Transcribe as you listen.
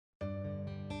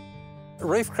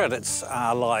Reef credits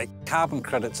are like carbon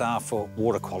credits are for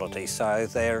water quality, so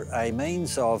they're a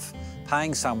means of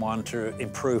paying someone to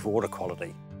improve water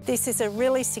quality. This is a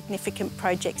really significant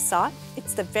project site.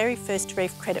 It's the very first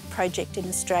reef credit project in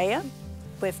Australia.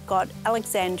 We've got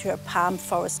Alexandria palm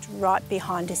forest right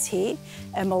behind us here,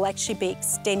 and we'll actually be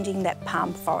extending that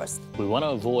palm forest. We want to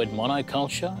avoid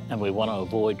monoculture and we want to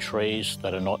avoid trees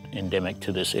that are not endemic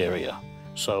to this area.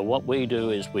 So what we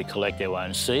do is we collect our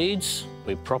own seeds,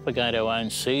 we propagate our own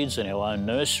seeds in our own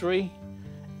nursery,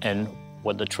 and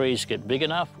when the trees get big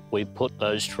enough, we put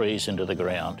those trees into the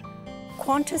ground.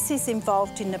 Qantas is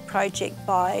involved in the project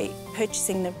by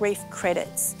purchasing the reef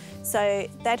credits. So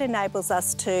that enables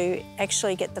us to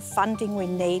actually get the funding we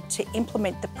need to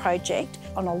implement the project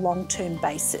on a long-term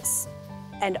basis.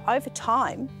 And over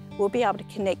time, we'll be able to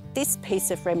connect this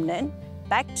piece of remnant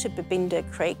back to Babinda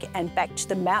Creek and back to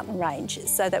the mountain range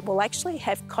so that we'll actually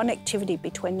have connectivity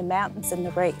between the mountains and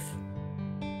the reef.